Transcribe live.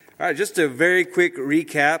All right, just a very quick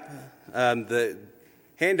recap. The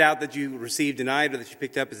handout that you received tonight or that you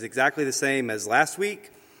picked up is exactly the same as last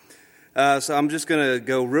week. So I'm just going to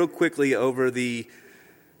go real quickly over the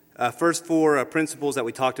first four principles that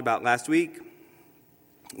we talked about last week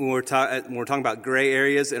when we're talking about gray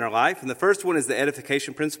areas in our life. And the first one is the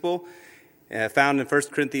edification principle found in 1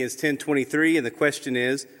 Corinthians 10:23. And the question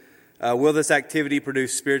is, will this activity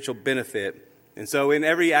produce spiritual benefit? And so in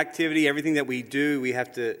every activity, everything that we do, we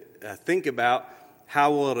have to think about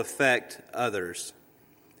how will it affect others.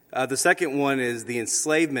 The second one is the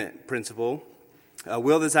enslavement principle.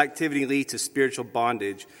 Will this activity lead to spiritual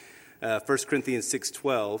bondage? 1 Corinthians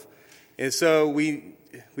 6:12. And so we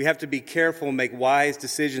have to be careful and make wise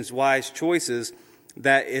decisions, wise choices,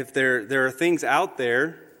 that if there are things out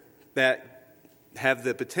there that have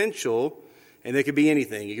the potential, and they could be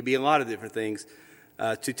anything, it could be a lot of different things,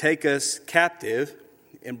 to take us captive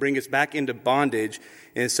and bring us back into bondage.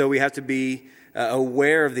 And so we have to be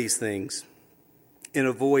aware of these things and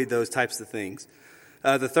avoid those types of things.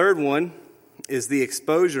 The third one is the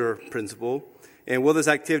exposure principle. And will this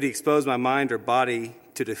activity expose my mind or body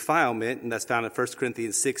to defilement? And that's found in 1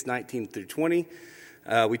 Corinthians 6:19 through 20.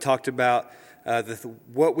 We talked about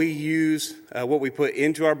what we use, what we put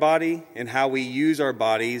into our body, and how we use our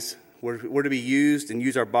bodies. We're to be used and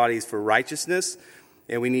use our bodies for righteousness.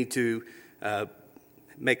 And we need to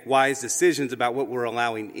make wise decisions about what we're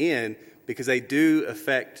allowing in, because they do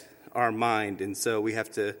affect our mind. And so we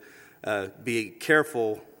have to be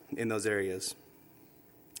careful in those areas.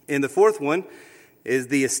 And the fourth one is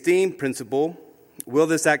the esteem principle. Will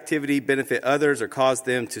this activity benefit others or cause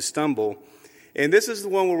them to stumble? And this is the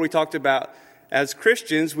one where we talked about, as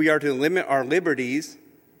Christians, we are to limit our liberties,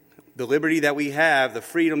 the liberty that we have, the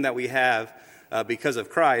freedom that we have because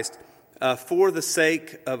of Christ, for the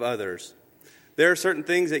sake of others. There are certain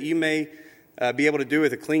things that you may be able to do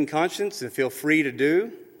with a clean conscience and feel free to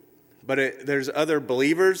do, but there's other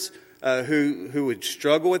believers who would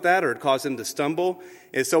struggle with that or cause them to stumble.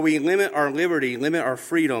 And so we limit our liberty, limit our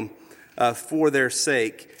freedom for their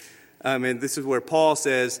sake. And this is where Paul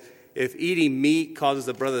says, if eating meat causes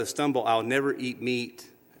a brother to stumble, I'll never eat meat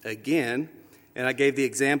again. And I gave the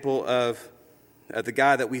example of the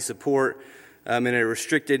guy that we support in a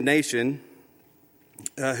restricted nation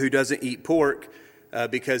who doesn't eat pork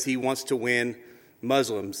because he wants to win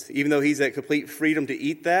Muslims. Even though he's at complete freedom to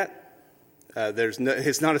eat that,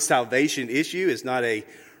 it's not a salvation issue. It's not a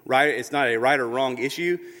right or wrong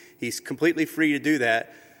issue. He's completely free to do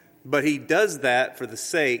that, but he does that for the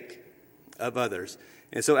sake of others.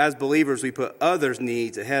 And so as believers, we put others'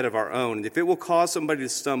 needs ahead of our own. And if it will cause somebody to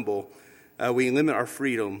stumble, we limit our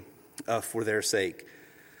freedom for their sake.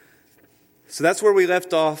 So that's where we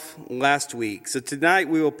left off last week. So tonight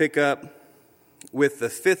we will pick up with the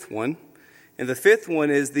fifth one. And the fifth one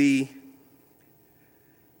is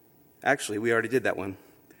actually, we already did that one.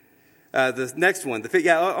 The next one,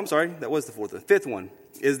 that was the fourth one. The fifth one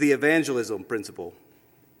is the evangelism principle.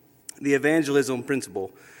 The evangelism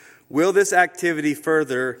principle. Will this activity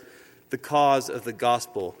further the cause of the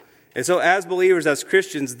gospel? And so as believers, as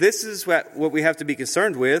Christians, this is what we have to be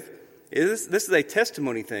concerned with. This is a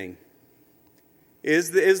testimony thing.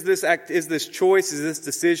 Is this choice, is this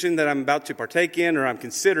decision that I'm about to partake in or I'm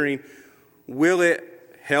considering, will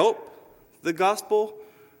it help the gospel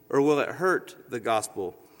or will it hurt the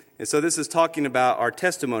gospel? And so this is talking about our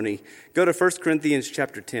testimony. Go to 1 Corinthians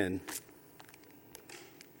chapter 10.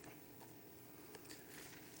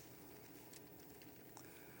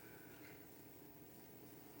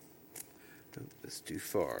 That's too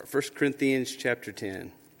far. 1 Corinthians chapter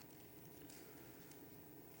 10.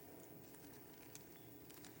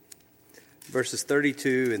 Verses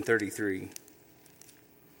 32 and 33.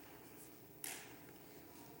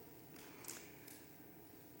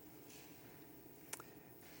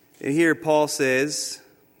 And here Paul says,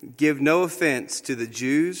 give no offense to the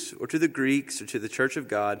Jews or to the Greeks or to the church of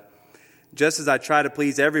God, just as I try to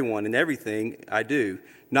please everyone in everything I do,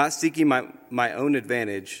 not seeking my own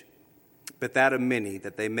advantage, but that of many,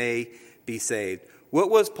 that they may be saved. What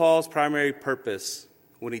was Paul's primary purpose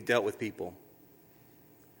when he dealt with people?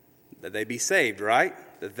 That they be saved, right?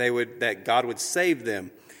 That God would save them.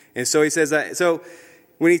 And so he says that. So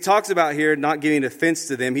when he talks about here not giving offense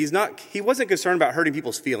to them, he wasn't concerned about hurting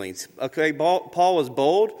people's feelings. Okay, Paul was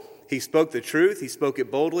bold. He spoke the truth. He spoke it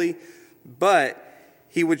boldly, but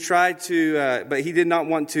he would but he did not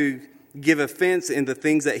want to give offense in the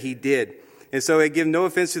things that he did. And so he give no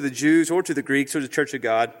offense to the Jews or to the Greeks or to the church of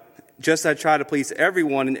God. Just I try to please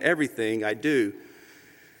everyone in everything I do.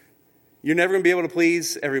 You're never going to be able to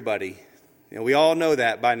please everybody. We all know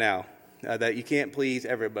that by now, that you can't please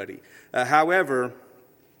everybody. However,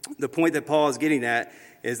 the point that Paul is getting at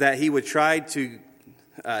is that he would not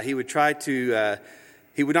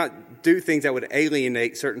do things that would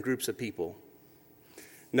alienate certain groups of people.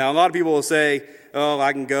 Now, a lot of people will say, "Oh,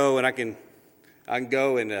 I can go and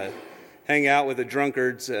hang out with the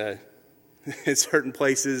drunkards in certain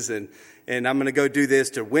places, and I'm going to go do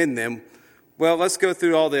this to win them." Well, let's go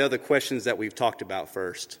through all the other questions that we've talked about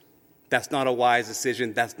first. That's not a wise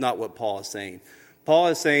decision. That's not what Paul is saying. Paul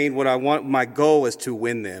is saying my goal is to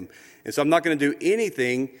win them. And so I'm not going to do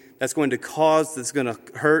anything that's going to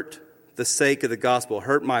hurt the sake of the gospel,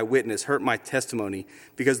 hurt my witness, hurt my testimony,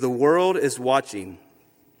 because the world is watching.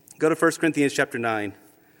 Go to 1 Corinthians chapter 9.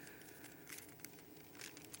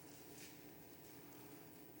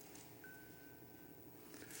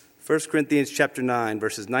 First Corinthians chapter 9,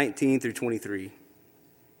 verses 19 through 23. It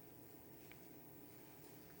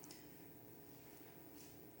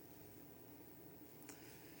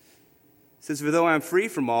says, "For though I am free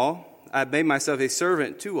from all, I have made myself a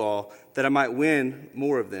servant to all, that I might win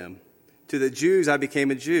more of them. To the Jews I became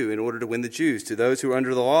a Jew, in order to win the Jews. To those who are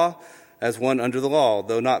under the law, as one under the law,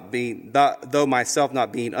 though myself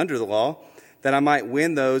not being under the law, that I might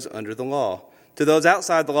win those under the law. To those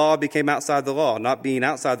outside the law, I became outside the law, not being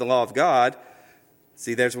outside the law of God."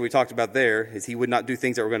 See, there's what we talked about there, is he would not do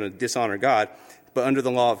things that were going to dishonor God, but under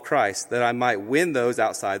the law of Christ, that I might win those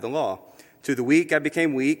outside the law. To the weak I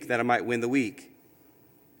became weak, that I might win the weak.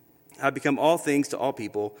 I become all things to all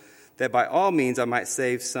people, that by all means I might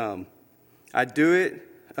save some. I do it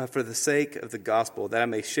for the sake of the gospel, that I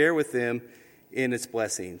may share with them in its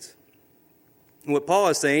blessings. And what Paul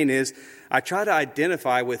is saying is, I try to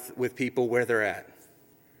identify with people where they're at.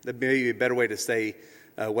 That may be a better way to say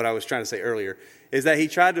what I was trying to say earlier, is that he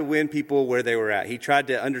tried to win people where they were at. He tried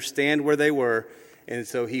to understand where they were, and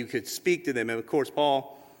so he could speak to them. And of course,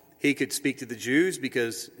 Paul, he could speak to the Jews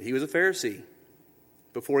because he was a Pharisee.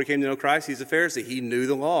 Before he came to know Christ, he's a Pharisee. He knew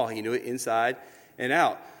the law. He knew it inside and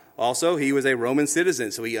out. Also, he was a Roman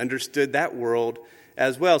citizen, so he understood that world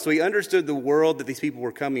as well. So he understood the world that these people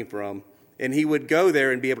were coming from, and he would go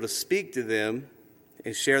there and be able to speak to them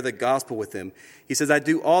and share the gospel with them. He says, I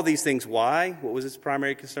do all these things. Why? What was his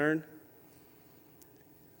primary concern?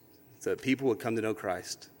 So that people would come to know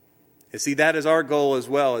Christ. And see, that is our goal as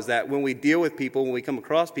well, is that when we deal with people, when we come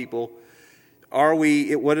across people,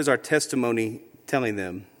 what is our testimony telling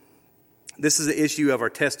them? This is the issue of our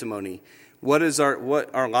testimony. What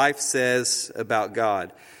our life says about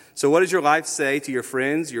God. So what does your life say to your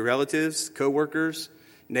friends, your relatives, co-workers,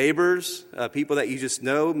 neighbors, people that you just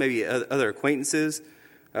know, maybe other acquaintances?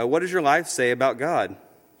 What does your life say about God?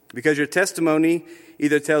 Because your testimony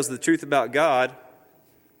either tells the truth about God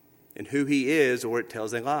and who he is, or it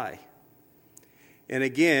tells a lie. And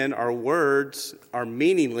again, our words are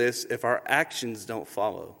meaningless if our actions don't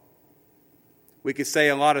follow. We could say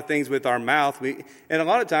a lot of things with our mouth. And a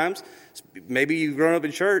lot of times, maybe you've grown up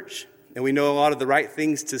in church and we know a lot of the right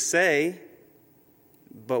things to say,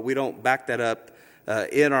 but we don't back that up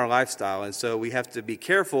in our lifestyle. And so we have to be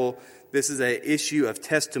careful. This is an issue of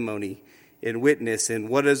testimony and witness. And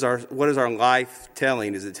what is our life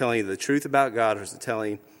telling? Is it telling the truth about God, or is it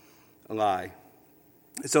telling a lie?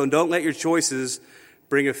 So don't let your choices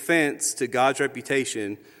bring offense to God's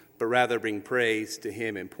reputation, but rather bring praise to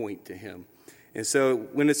him and point to him. And so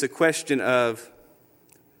when it's a question of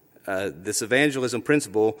this evangelism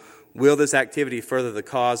principle, will this activity further the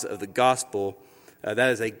cause of the gospel?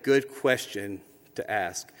 That is a good question to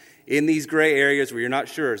ask. In these gray areas where you're not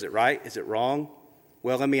sure, is it right? Is it wrong?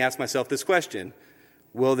 Well, let me ask myself this question.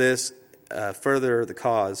 Will this further the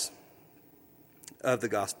cause of the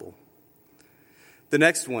gospel? The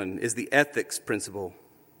next one is the ethics principle.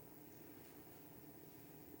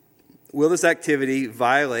 Will this activity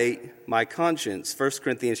violate my conscience? 1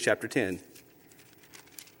 Corinthians chapter 10.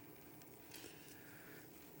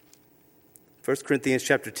 1 Corinthians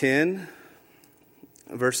chapter 10,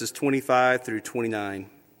 verses 25 through 29.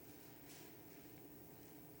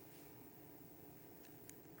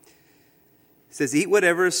 It says, "Eat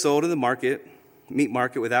whatever is sold in the meat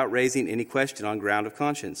market, without raising any question on ground of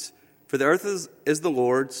conscience. For the earth is the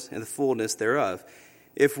Lord's, and the fullness thereof.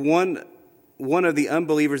 If one of the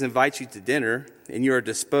unbelievers invites you to dinner, and you are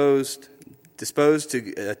disposed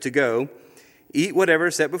to go, eat whatever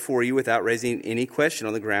is set before you without raising any question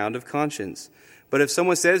on the ground of conscience. But if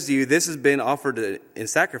someone says to you, 'This has been offered in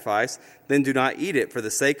sacrifice,' then do not eat it, for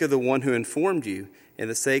the sake of the one who informed you, and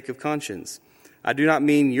the sake of conscience. I do not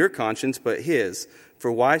mean your conscience, but his.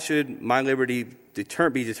 For why should my liberty be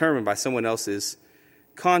determined by someone else's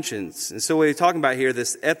conscience?" And so what he's talking about here,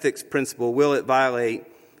 this ethics principle, will it violate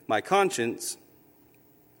my conscience?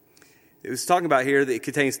 It was talking about here that it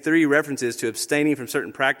contains 3 references to abstaining from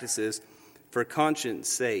certain practices for conscience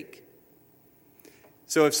sake.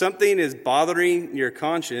 So if something is bothering your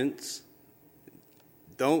conscience,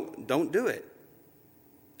 don't do it.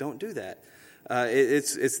 Don't do that.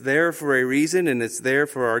 It's there for a reason, and it's there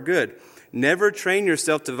for our good. Never train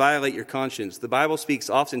yourself to violate your conscience. The Bible speaks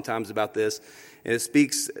oftentimes about this, and it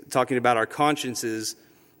speaks talking about our consciences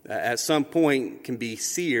at some point can be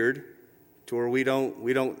seared to where we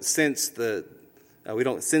don't sense that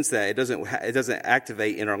it doesn't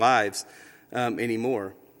activate in our lives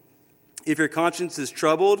anymore. If your conscience is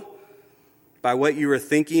troubled by what you are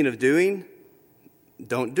thinking of doing,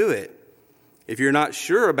 don't do it. If you're not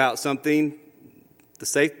sure about something, the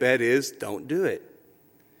safe bet is don't do it.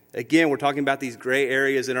 Again, we're talking about these gray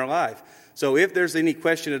areas in our life. So if there's any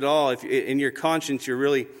question at all, if in your conscience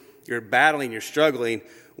you're battling, you're struggling,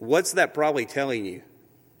 what's that probably telling you?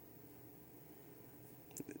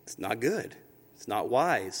 It's not good. It's not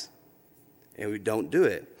wise. And we don't do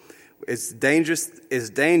it. It's dangerous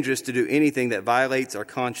to do anything that violates our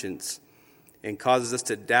conscience and causes us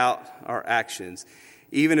to doubt our actions.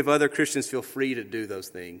 Even if other Christians feel free to do those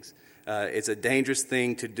things. It's a dangerous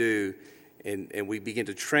thing to do, and we begin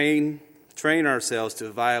to train ourselves to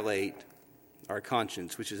violate our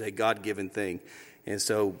conscience, which is a God-given thing. And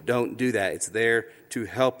so don't do that. It's there to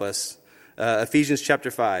help us. Ephesians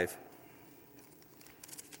chapter 5.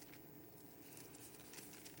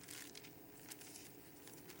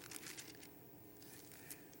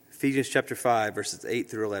 Ephesians chapter 5, verses 8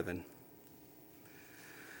 through 11.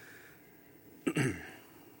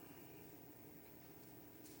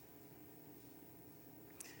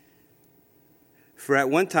 For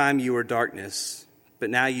at one time you were darkness,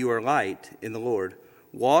 but now you are light in the Lord.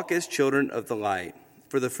 Walk as children of the light.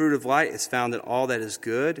 For the fruit of light is found in all that is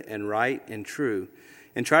good and right and true.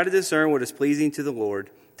 And try to discern what is pleasing to the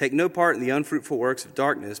Lord. Take no part in the unfruitful works of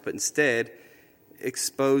darkness, but instead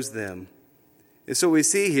expose them. And so what we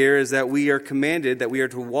see here is that we are commanded that we are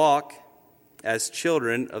to walk as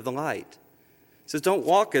children of the light. It says don't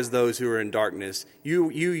walk as those who are in darkness. You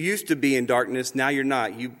used to be in darkness, now you're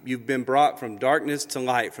not. You've been brought from darkness to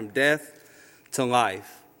light, from death to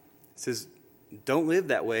life. It says don't live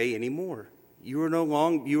that way anymore. You are no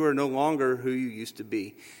longer who you used to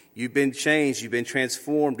be. You've been changed, you've been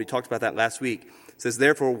transformed. We talked about that last week. It says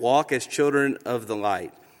therefore walk as children of the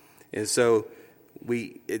light. And so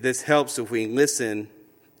this helps if we listen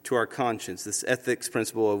to our conscience, this ethics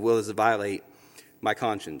principle of will is violate my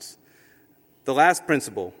conscience. The last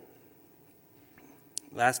principle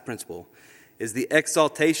is the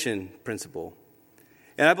exaltation principle.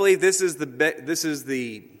 And I believe this is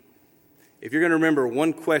the if you're going to remember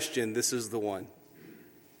one question, this is the one.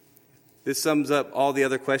 This sums up all the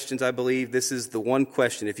other questions, I believe. This is the one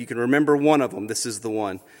question. If you can remember one of them, this is the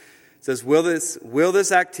one. It says, will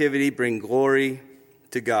this activity bring glory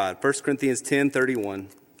to God? 1 Corinthians 10:31. It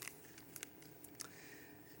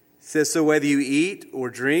says, so whether you eat or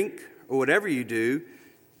drink or whatever you do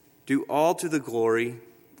all to the glory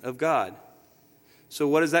of God. So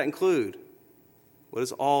what does that include? What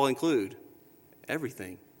does all include?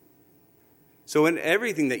 Everything. So in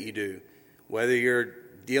everything that you do, whether you're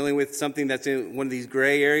dealing with something that's in one of these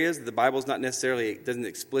gray areas that the Bible's doesn't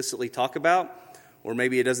explicitly talk about, or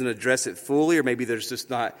maybe it doesn't address it fully, or maybe there's just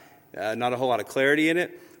not a whole lot of clarity in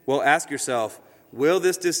it, well, ask yourself, will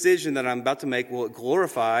this decision that I'm about to make, will it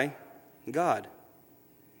glorify God?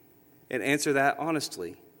 And answer that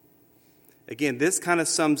honestly. Again, this kind of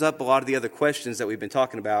sums up a lot of the other questions that we've been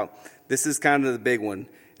talking about. This is kind of the big one.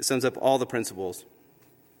 It sums up all the principles.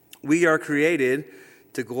 We are created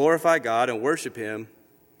to glorify God and worship Him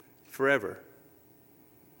forever.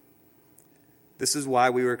 This is why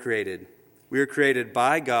we were created. We were created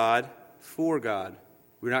by God, for God.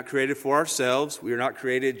 We're not created for ourselves. We are not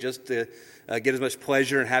created just to get as much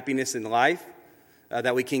pleasure and happiness in life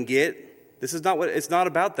that we can get. This is not it's not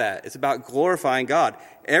about that. It's about glorifying God.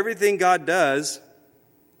 Everything God does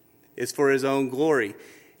is for His own glory.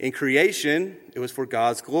 In creation, it was for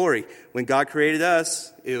God's glory. When God created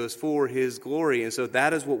us, it was for His glory. And so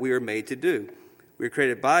that is what we were made to do. We were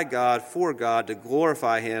created by God, for God, to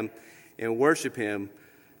glorify Him and worship Him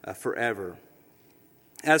forever.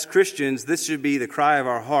 As Christians, this should be the cry of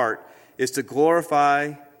our heart, is to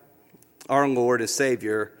glorify our Lord and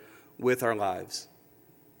Savior with our lives.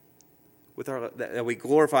 That we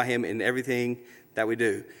glorify Him in everything that we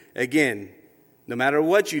do. Again, no matter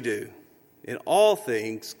what you do, in all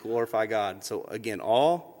things, glorify God. So again,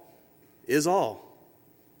 all is all.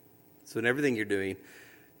 So in everything you're doing,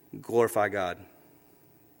 glorify God.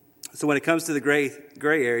 So when it comes to the gray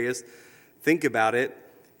areas, think about it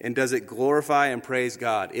And does it glorify and praise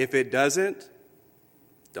God? If it doesn't,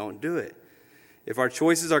 don't do it. If our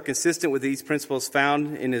choices are consistent with these principles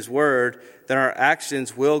found in His Word, then our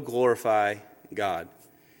actions will glorify God.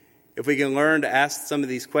 If we can learn to ask some of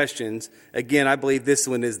these questions, again, I believe this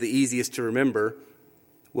one is the easiest to remember.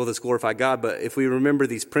 Will this glorify God? But if we remember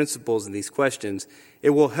these principles and these questions, it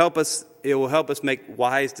will help us make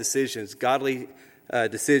wise decisions, godly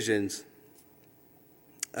decisions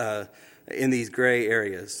in these gray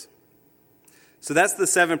areas. So that's the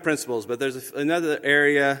 7 principles, but there's another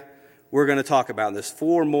area we're going to talk about. And there's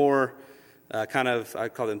 4 more I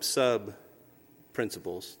call them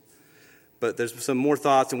sub-principles. But there's some more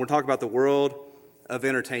thoughts, and we're talking about the world of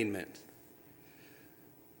entertainment.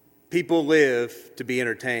 People live to be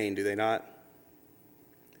entertained, do they not?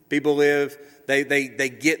 People live, they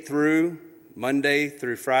get through Monday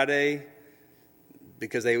through Friday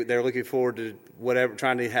because they're looking forward to whatever,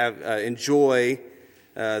 trying to have enjoy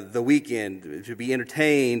the weekend, to be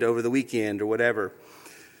entertained over the weekend or whatever.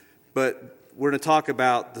 But we're going to talk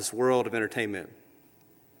about this world of entertainment.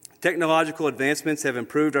 Technological advancements have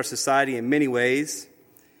improved our society in many ways,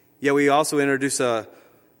 yet we also introduce a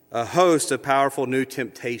host of powerful new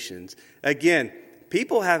temptations. Again,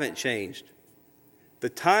 people haven't changed. The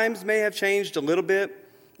times may have changed a little bit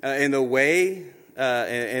in the way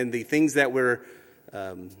and the things that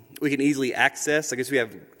we can easily access. I guess we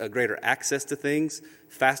have a greater access to things,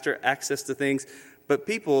 faster access to things, but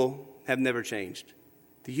people have never changed.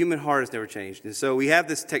 The human heart has never changed. And so we have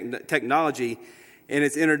this technology, and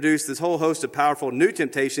it's introduced this whole host of powerful new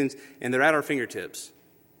temptations, and they're at our fingertips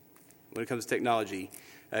when it comes to technology.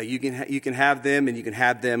 You can have them, and you can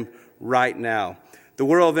have them right now. The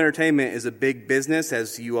world of entertainment is a big business,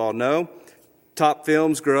 as you all know. Top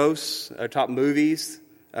movies,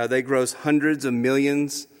 they gross hundreds of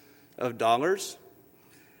millions of dollars,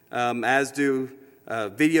 as do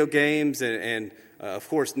video games, and of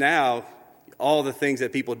course now all the things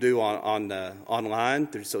that people do online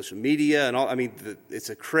through social media and all. I mean, it's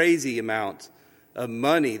a crazy amount of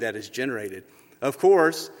money that is generated. Of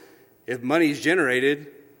course, if money is generated,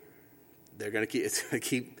 it's going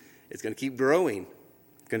to keep growing.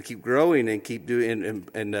 It's going to keep growing and keep doing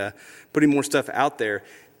and putting more stuff out there.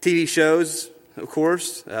 TV shows, of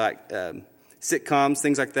course, like sitcoms,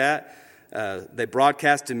 things like that. They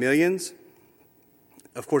broadcast to millions.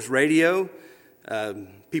 Of course, radio.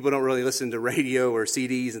 People don't really listen to radio or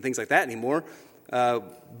CDs and things like that anymore.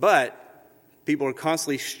 But people are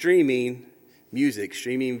constantly streaming music,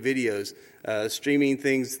 streaming videos, streaming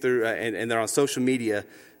things through, and they're on social media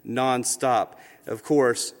nonstop. Of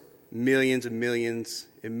course, millions and millions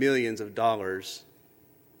and millions of dollars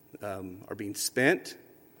are being spent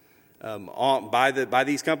by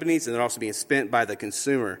these companies, and they're also being spent by the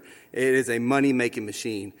consumer. It is a money-making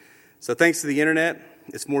machine. So thanks to the internet,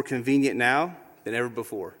 it's more convenient now than ever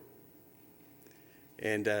before.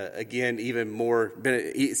 And again, even more,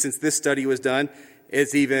 since this study was done,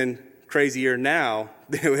 it's even crazier now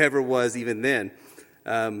than it ever was even then.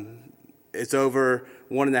 It's over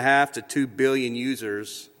 1.5 to 2 billion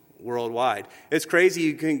users worldwide. It's crazy.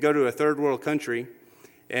 You can go to a third world country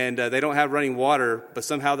and they don't have running water, but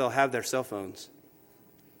somehow they'll have their cell phones.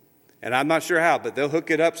 And I'm not sure how, but they'll hook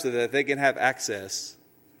it up so that they can have access.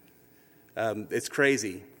 It's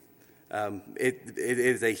crazy. It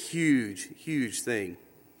is a huge, huge thing.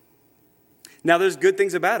 Now, there's good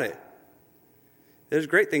things about it. There's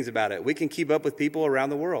great things about it. We can keep up with people around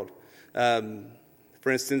the world.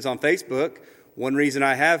 For instance, on Facebook, one reason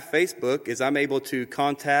I have Facebook is I'm able to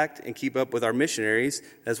contact and keep up with our missionaries.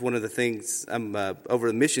 That's one of the things I'm over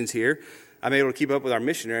the missions here. I'm able to keep up with our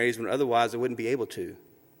missionaries when otherwise I wouldn't be able to.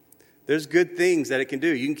 There's good things that it can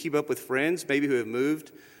do. You can keep up with friends maybe who have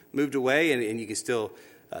moved away, and you can still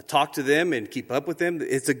talk to them and keep up with them.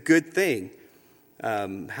 It's a good thing.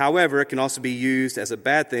 However, it can also be used as a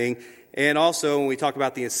bad thing. And also, when we talk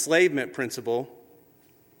about the enslavement principle,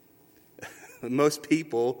 most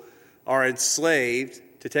people are enslaved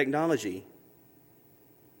to technology.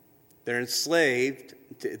 They're enslaved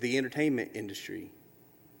to the entertainment industry.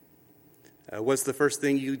 What's the first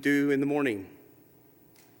thing you do in the morning?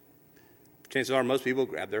 Chances are most people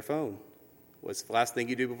grab their phone. What's the last thing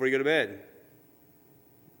you do before you go to bed?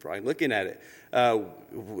 Probably looking at it.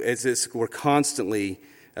 We're constantly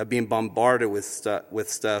being bombarded with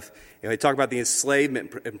stuff. And we talk about the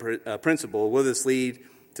enslavement principle. Will this lead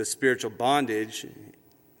to spiritual bondage?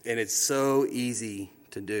 And it's so easy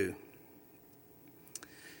to do.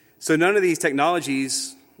 So none of these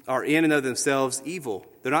technologies are in and of themselves evil.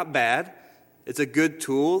 They're not bad. It's a good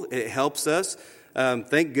tool. It helps us.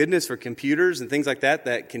 Thank goodness for computers and things like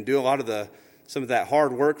that can do a lot of some of that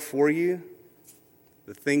hard work for you.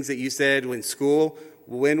 The things that you said in school,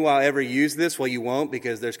 when will I ever use this? Well, you won't,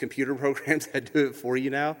 because there's computer programs that do it for you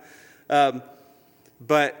now. But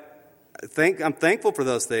I'm thankful for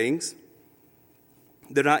those things.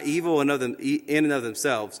 They're not evil in and of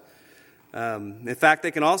themselves. In fact,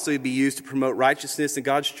 they can also be used to promote righteousness and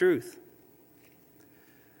God's truth.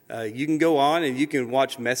 You can go on and you can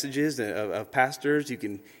watch messages of pastors. You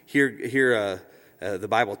can hear the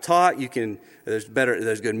Bible taught.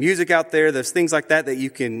 There's good music out there. There's things like that you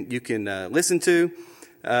can listen to.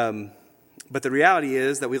 But the reality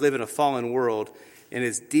is that we live in a fallen world and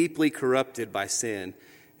it's deeply corrupted by sin.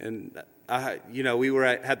 And we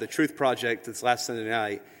had the Truth Project this last Sunday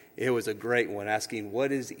night. It was a great one, asking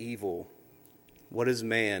what is evil, what is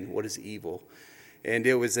man, what is evil, and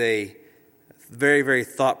it was a very, very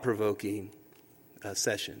thought-provoking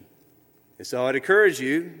session. And so I'd encourage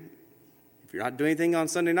you, if you're not doing anything on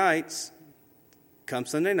Sunday nights, come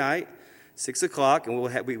Sunday night, 6 o'clock, and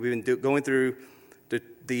we've been going through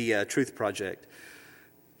the Truth Project.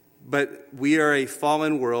 But we are a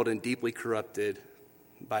fallen world and deeply corrupted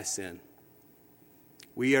by sin.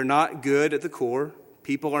 We are not good at the core.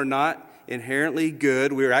 People are not inherently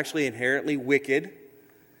good. We are actually inherently wicked.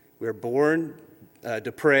 We are born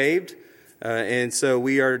depraved. And so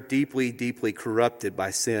we are deeply, deeply corrupted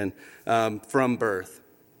by sin from birth.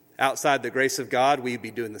 Outside the grace of God, we'd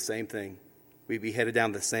be doing the same thing. We'd be headed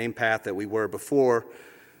down the same path that we were before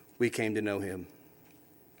we came to know him.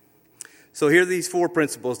 So here are these 4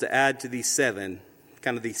 principles to add to these 7,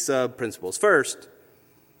 kind of these sub-principles. First,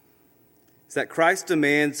 is that Christ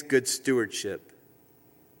demands good stewardship.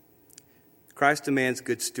 Christ demands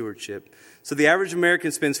good stewardship. So the average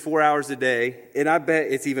American spends 4 hours a day, and I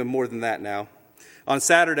bet it's even more than that now. On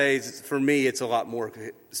Saturdays, for me, it's a lot more,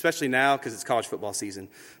 especially now because it's college football season.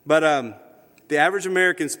 But the average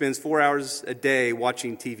American spends 4 hours a day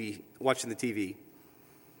watching the TV,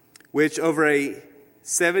 which over a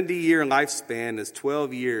 70-year lifespan is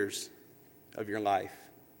 12 years of your life.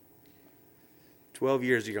 12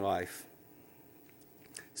 years of your life.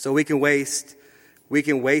 So we can waste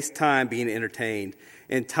time being entertained.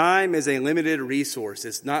 And time is a limited resource.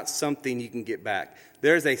 It's not something you can get back.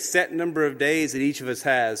 There's a set number of days that each of us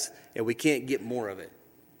has, and we can't get more of it.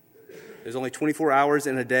 There's only 24 hours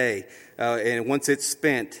in a day, and once it's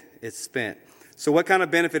spent, it's spent. So what kind of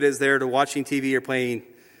benefit is there to watching TV or playing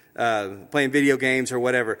video games or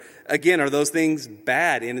whatever? Again, are those things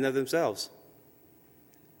bad in and of themselves?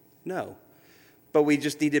 No. But we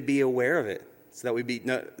just need to be aware of it, so that we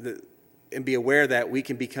be aware that we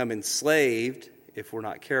can become enslaved if we're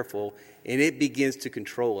not careful, and it begins to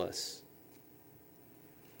control us.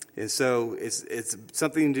 And so it's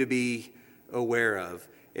something to be aware of.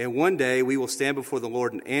 And one day we will stand before the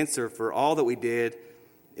Lord and answer for all that we did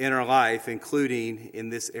in our life, including in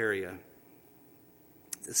this area.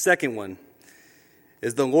 The second one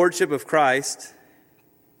is the lordship of Christ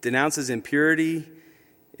denounces impurity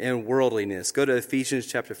and worldliness. Go to Ephesians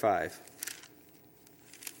chapter 5.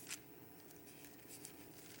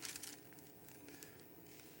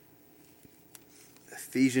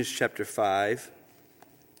 Ephesians chapter 5.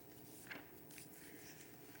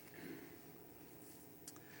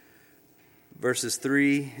 Verses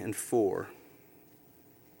 3 and 4.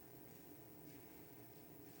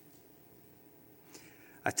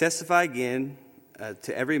 I testify again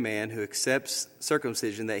to every man who accepts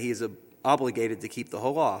circumcision that he is obligated to keep the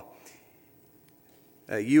whole law.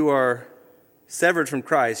 You are severed from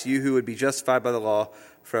Christ, you who would be justified by the law,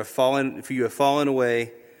 for you have fallen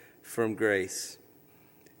away from grace.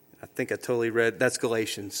 I think I totally read, that's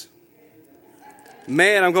Galatians.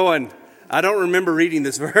 Man, I don't remember reading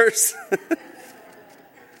this verse.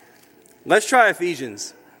 Let's try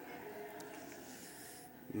Ephesians.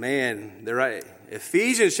 Man, they're right.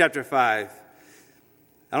 Ephesians chapter 5.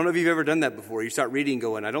 I don't know if you've ever done that before. You start reading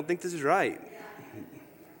going, I don't think this is right.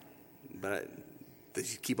 But you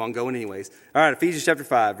keep on going anyways. All right, Ephesians chapter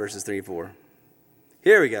 5, verses 3 and 4.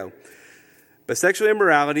 Here we go. But sexual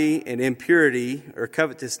immorality and impurity or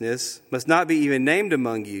covetousness must not be even named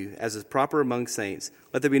among you, as is proper among saints.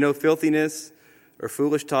 Let there be no filthiness or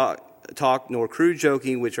foolish talk, nor crude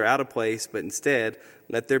joking, which are out of place, but instead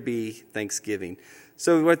let there be thanksgiving.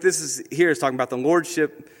 So what this is here is talking about the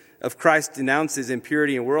lordship of Christ denounces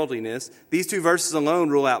impurity and worldliness. These 2 verses alone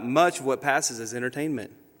rule out much of what passes as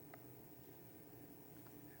entertainment.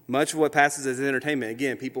 Much of what passes as entertainment.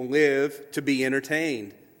 Again, people live to be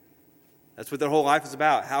entertained. That's what their whole life is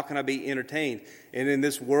about. How can I be entertained? And in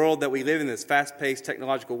this world that we live in, this fast-paced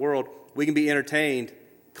technological world, we can be entertained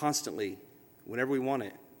constantly, whenever we want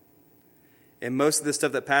it. And most of the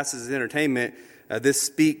stuff that passes as entertainment, this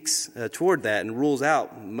speaks toward that and rules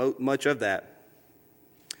out much of that.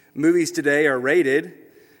 Movies today are rated,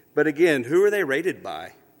 but again, who are they rated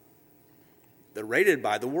by? They're rated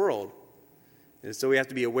by the world. And so we have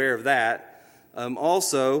to be aware of that.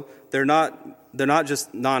 Also, they're not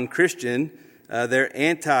just non-Christian, they're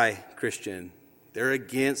anti-Christian. They're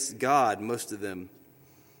against God, most of them.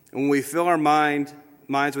 And when we fill our minds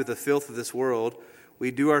with the filth of this world,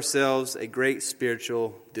 we do ourselves a great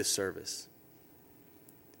spiritual disservice.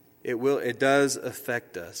 It does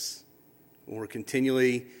affect us. When we're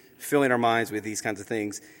continually filling our minds with these kinds of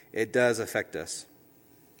things, it does affect us.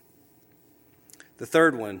 The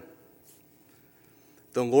third one,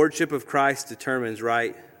 the Lordship of Christ determines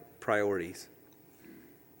right priorities.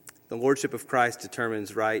 The Lordship of Christ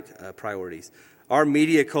determines right priorities. Our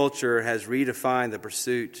media culture has redefined the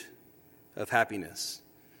pursuit of happiness.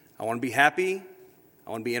 I want to be happy, I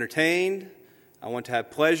want to be entertained, I want to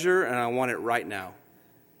have pleasure, and I want it right now.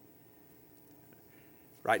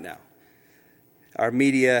 Right now. Our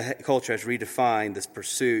media culture has redefined this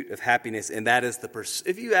pursuit of happiness, and that is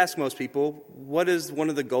if you ask most people, what is one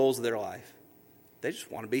of the goals of their life? They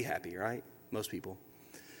just want to be happy, right? Most people.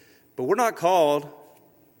 But we're not called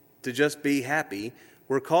to just be happy.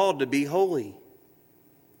 We're called to be holy.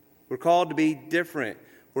 We're called to be different.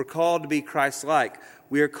 We're called to be Christ-like.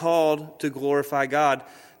 We are called to glorify God,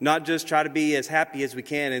 not just try to be as happy as we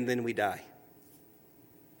can and then we die.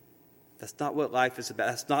 That's not what life is about.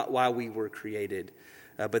 That's not why we were created.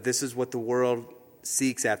 But this is what the world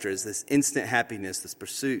seeks after, is this instant happiness, this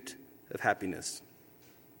pursuit of happiness.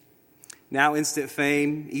 Now instant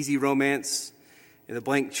fame, easy romance, and the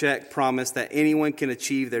blank check promise that anyone can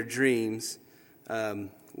achieve their dreams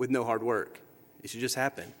with no hard work. It should just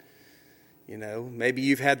happen. You know, maybe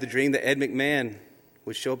you've had the dream that Ed McMahon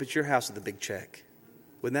would show up at your house with a big check.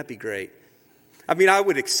 Wouldn't that be great? I mean, I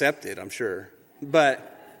would accept it, I'm sure. But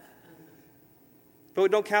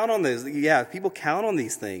don't count on this. Yeah, people count on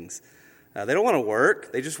these things. They don't want to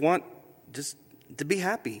work. They just want to be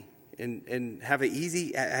happy and have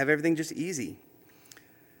everything just easy.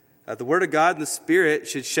 The Word of God and the Spirit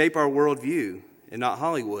should shape our worldview and not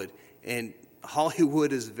Hollywood. And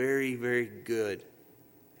Hollywood is very, very good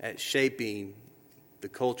at shaping the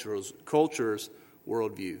culture's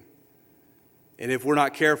worldview. And if we're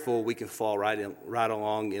not careful, we can fall right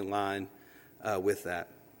along in line with that.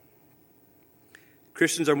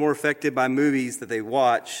 Christians are more affected by movies that they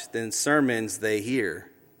watch than sermons they hear.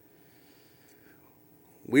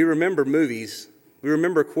 We remember movies, we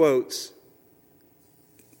remember quotes,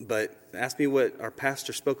 but ask me what our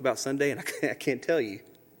pastor spoke about Sunday, and I can't tell you.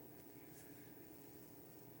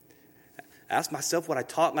 Ask myself what I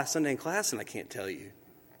taught last Sunday in class, and I can't tell you.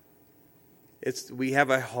 We have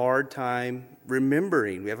a hard time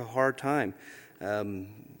remembering. We have a hard time.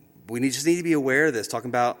 We just need to be aware of this, talking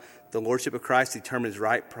about the Lordship of Christ determines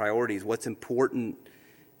right priorities, what's important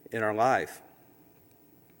in our life.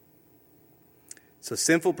 So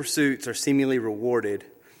sinful pursuits are seemingly rewarded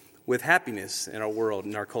with happiness in our world,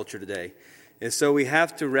 in our culture today. And so we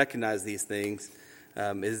have to recognize these things,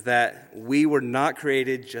 is that we were not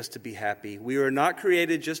created just to be happy. We were not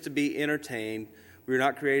created just to be entertained. We were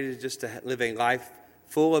not created just to live a life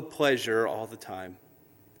full of pleasure all the time.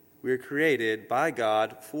 We were created by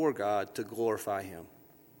God, for God, to glorify Him.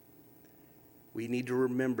 We need to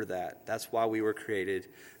remember that. That's why we were created.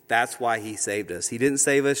 That's why He saved us. He didn't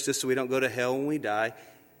save us just so we don't go to hell when we die.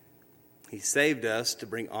 He saved us to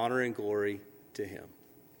bring honor and glory to Him.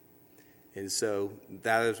 And so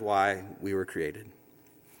that is why we were created.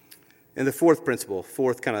 And the fourth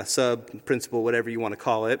kind of sub-principle, whatever you want to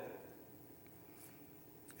call it,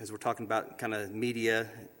 as we're talking about kind of media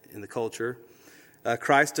and the culture,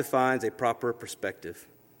 Christ defines a proper perspective.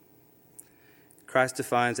 Christ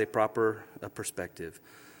defines a proper perspective.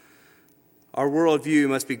 Our worldview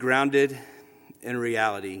must be grounded in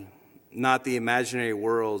reality, not the imaginary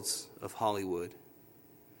worlds of Hollywood. Do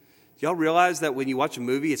y'all realize that when you watch a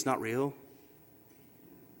movie, it's not real?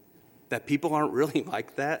 That people aren't really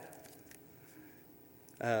like that?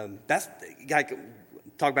 That's like,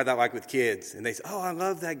 talk about that like with kids, and they say, "Oh, I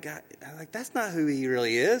love that guy." I'm like, that's not who he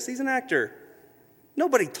really is. He's an actor.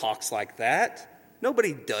 Nobody talks like that.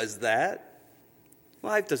 Nobody does that.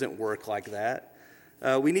 Life doesn't work like that.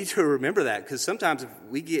 We need to remember that, because sometimes if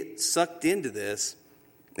we get sucked into this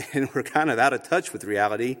and we're kind of out of touch with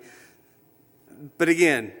reality. But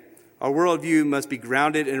again, our worldview must be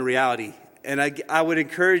grounded in reality. And I would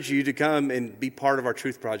encourage you to come and be part of our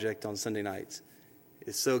Truth Project on Sunday nights.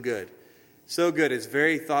 It's so good. So good. It's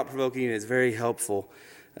very thought-provoking and it's very helpful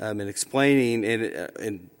in explaining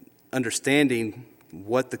and understanding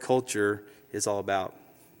what the culture is all about.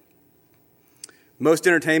 Most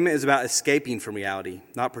entertainment is about escaping from reality,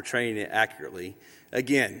 not portraying it accurately.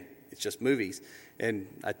 Again, it's just movies. And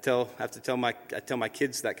I tell my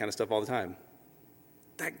kids that kind of stuff all the time.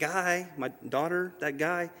 That guy, my daughter, that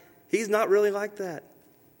guy, he's not really like that.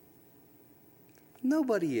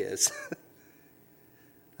 Nobody is.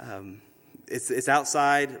 It's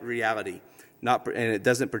outside reality, and it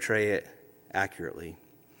doesn't portray it accurately.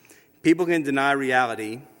 People can deny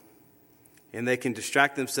reality, and they can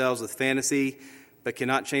distract themselves with fantasy, but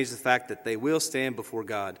cannot change the fact that they will stand before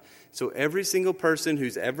God. So every single person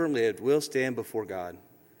who's ever lived will stand before God.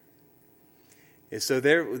 And so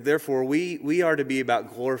therefore, we are to be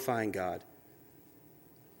about glorifying God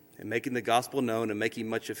and making the gospel known and making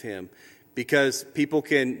much of him. Because people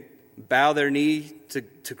can bow their knee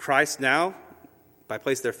to Christ now by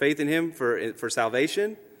placing their faith in him for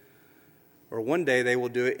salvation, or one day they will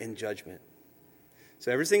do it in judgment.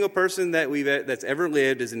 So every single person that's ever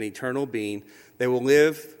lived is an eternal being. They will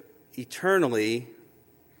live eternally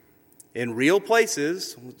in real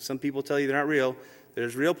places. Some people tell you they're not real.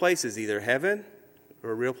 There's real places, either heaven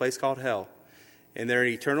or a real place called hell. And they're an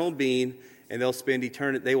eternal being, and they'll spend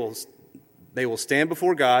eternity. They will stand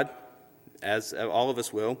before God, as all of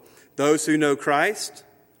us will. Those who know Christ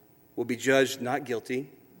will be judged not guilty,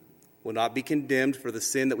 will not be condemned for the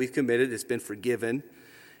sin that we've committed. It's been forgiven.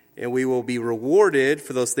 And we will be rewarded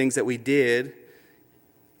for those things that we did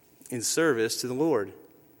in service to the Lord.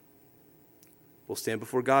 We'll stand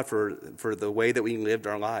before God for the way that we lived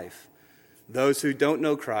our life. Those who don't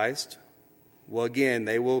know Christ, well, again,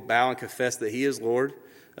 they will bow and confess that he is Lord,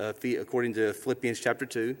 according to Philippians chapter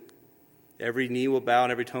 2. Every knee will bow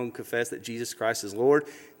and every tongue confess that Jesus Christ is Lord,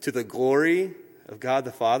 to the glory of God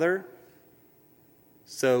the Father.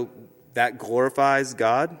 So that glorifies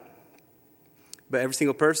God. But every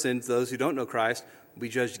single person, those who don't know Christ, will be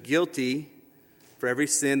judged guilty for every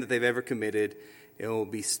sin that they've ever committed. It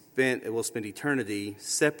will spend eternity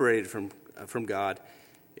separated from God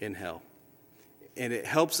in hell. And it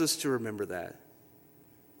helps us to remember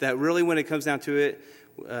that really when it comes down to it,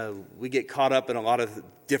 we get caught up in a lot of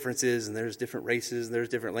differences, and there's different races, and there's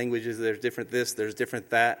different languages, there's different this, there's different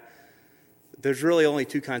that. There's really only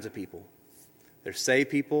two kinds of people. There's saved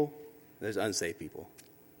people, there's unsaved people.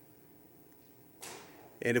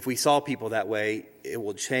 And if we saw people that way, it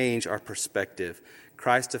will change our perspective.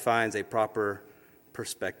 Christ defines a proper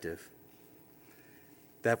perspective.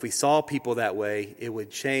 That if we saw people that way, it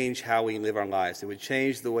would change how we live our lives. It would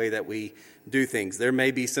change the way that we do things. There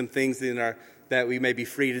may be some things that we may be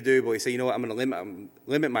free to do, but we say, you know what, I'm going to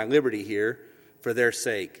limit my liberty here for their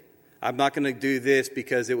sake. I'm not going to do this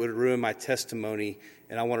because it would ruin my testimony,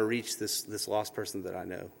 and I want to reach this lost person that I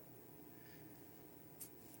know.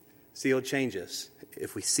 See, it'll change us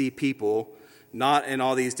if we see people not in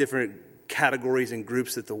all these different categories and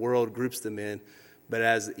groups that the world groups them in, but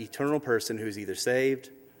as an eternal person who's either saved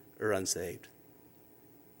or unsaved.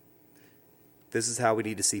 This is how we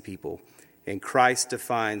need to see people. And Christ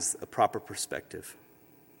defines a proper perspective.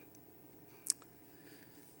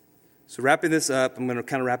 So wrapping this up, I'm going to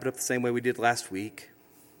kind of wrap it up the same way we did last week.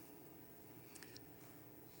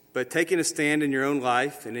 But taking a stand in your own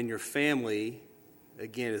life and in your family,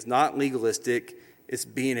 again, is not legalistic. It's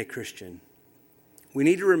being a Christian. We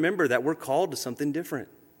need to remember that we're called to something different.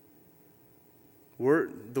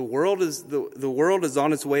 The world is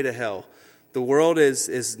on its way to hell. The world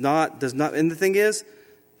does not, and the thing is,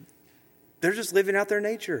 they're just living out their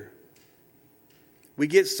nature. We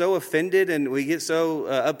get so offended and we get so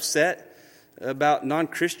upset about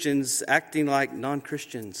non-Christians acting like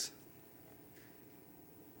non-Christians.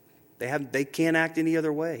 They can't act any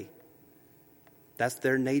other way. That's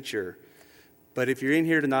their nature. But if you're in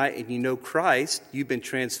here tonight and you know Christ, you've been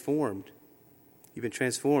transformed. You've been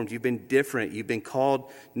transformed. You've been different. You've been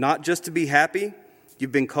called not just to be happy.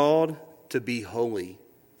 You've been called to be holy,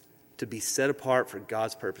 to be set apart for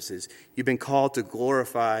God's purposes. You've been called to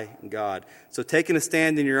glorify God. So taking a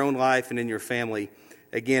stand in your own life and in your family,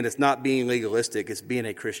 again, it's not being legalistic. It's being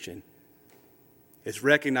a Christian. It's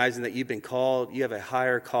recognizing that you've been called, you have a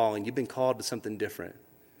higher calling. You've been called to something different,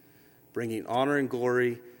 bringing honor and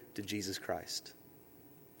glory to Jesus Christ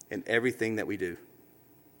in everything that we do.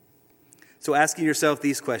 So asking yourself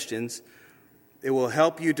these questions, it will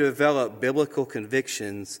help you develop biblical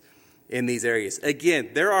convictions in these areas. Again,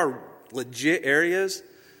 there are legit areas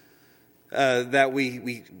that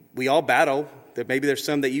we all battle. That maybe there's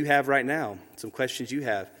some that you have right now, some questions you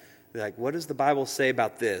have. Like, what does the Bible say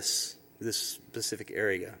about this specific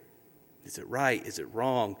area? Is it right? Is it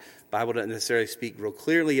wrong? The Bible doesn't necessarily speak real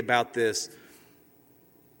clearly about this.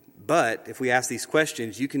 But if we ask these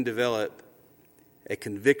questions, you can develop a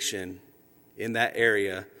conviction in that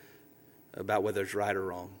area about whether it's right or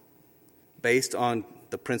wrong, based on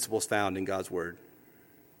the principles found in God's Word.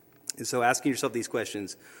 And so asking yourself these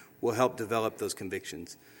questions will help develop those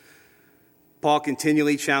convictions. Paul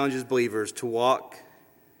continually challenges believers to walk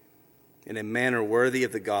in a manner worthy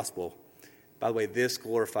of the gospel. By the way, this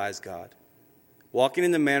glorifies God. Walking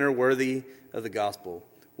in the manner worthy of the gospel.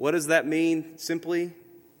 What does that mean simply?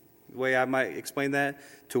 The way I might explain that,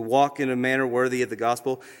 to walk in a manner worthy of the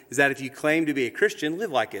gospel, is that if you claim to be a Christian,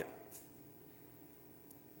 live like it.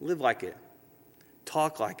 Live like it.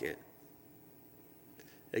 Talk like it.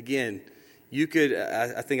 Again, you could,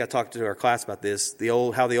 I think I talked to our class about this,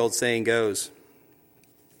 how the old saying goes,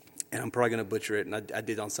 and I'm probably going to butcher it, and I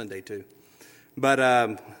did on Sunday too. But,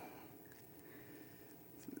 I'm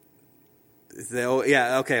going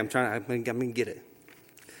to get it. It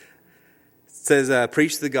says,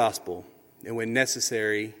 preach the gospel, and when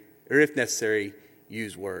necessary, or if necessary,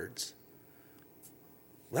 use words.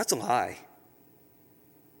 Well, that's a lie.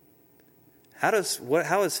 How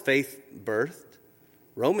is faith birthed?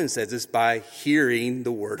 Romans says it's by hearing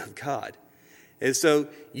the word of God. And so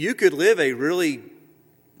you could live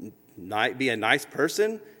be a nice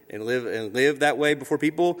person and live that way before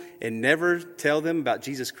people and never tell them about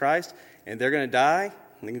Jesus Christ, and they're going to die and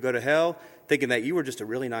they're going to go to hell thinking that you were just a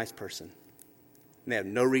really nice person. And they have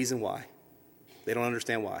no reason why. They don't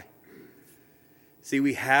understand why. See,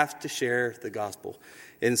 we have to share the gospel.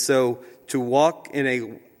 And so to walk in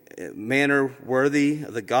a manner worthy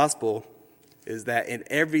of the gospel is that in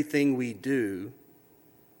everything we do,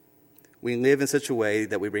 we live in such a way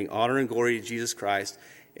that we bring honor and glory to Jesus Christ,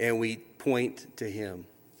 and we point to Him.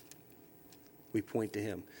 We point to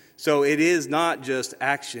Him. So it is not just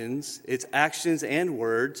actions, it's actions and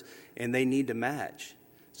words, and they need to match.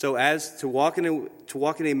 So as to walk in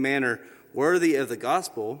a manner worthy of the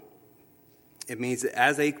gospel, it means that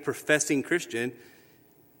as a professing Christian,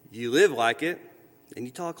 you live like it and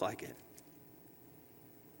you talk like it.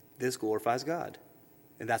 This glorifies God.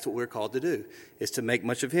 And that's what we're called to do, is to make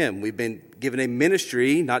much of Him. We've been given a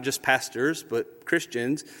ministry, not just pastors, but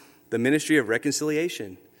Christians, the ministry of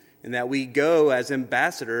reconciliation. And that we go as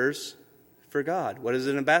ambassadors for God. What does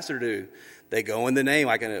an ambassador do? They go in the name,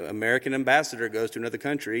 like an American ambassador goes to another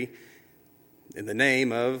country in the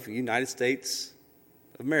name of United States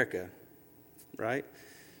of America, right?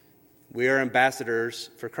 We are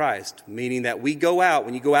ambassadors for Christ, meaning that we go out,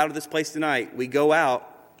 when you go out of this place tonight, we go out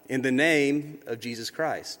in the name of Jesus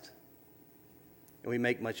Christ. And we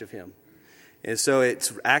make much of Him. And so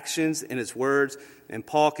it's actions and it's words. And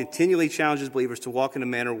Paul continually challenges believers to walk in a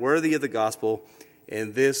manner worthy of the gospel.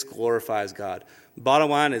 And this glorifies God. Bottom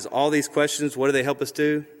line is all these questions, what do they help us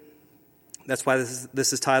do? That's why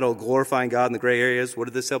this is titled Glorifying God in the Gray Areas. What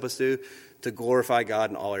did this help us do? To glorify God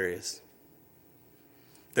in all areas.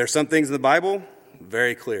 There are some things in the Bible,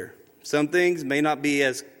 very clear. Some things may not be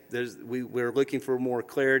as, we're looking for more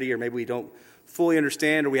clarity, or maybe we don't fully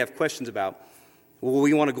understand, or we have questions about. Well,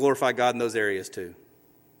 we want to glorify God in those areas too.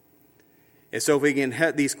 And so if we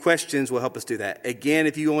can, these questions will help us do that. Again,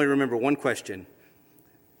 if you only remember one question,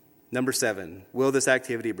 number 7, will this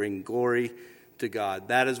activity bring glory to God?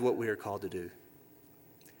 That is what we are called to do.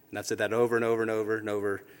 And I've said that over and over and over and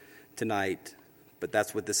over tonight, but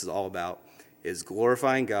that's what this is all about, is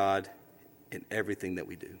glorifying God in everything that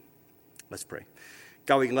we do. Let's pray.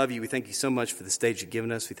 God, we love you. We thank you so much for the stage you've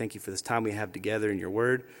given us. We thank you for this time we have together in your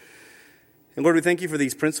word. And Lord, we thank you for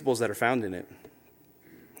these principles that are found in it.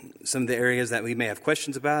 Some of the areas that we may have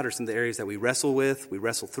questions about, or some of the areas that we wrestle with, we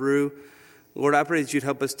wrestle through. Lord, I pray that you'd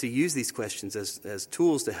help us to use these questions as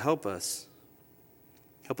tools to help us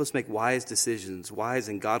make wise decisions, wise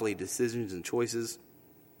and godly decisions and choices.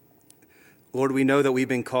 Lord, we know that we've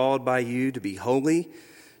been called by you to be holy,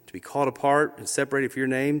 to be called apart and separated for your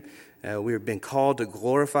name. We have been called to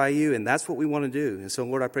glorify you, and that's what we want to do. And so,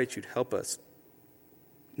 Lord, I pray that you'd help us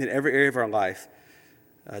in every area of our life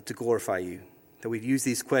to glorify you. That we'd use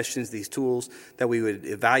these questions, these tools, that we would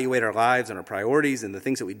evaluate our lives and our priorities and the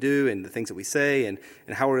things that we do and the things that we say and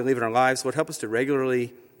how we're living our lives. Lord, help us to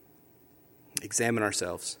regularly examine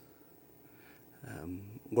ourselves.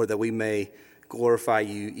 Lord, that we may glorify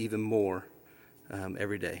you even more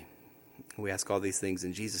every day. We ask all these things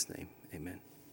in Jesus' name. Amen.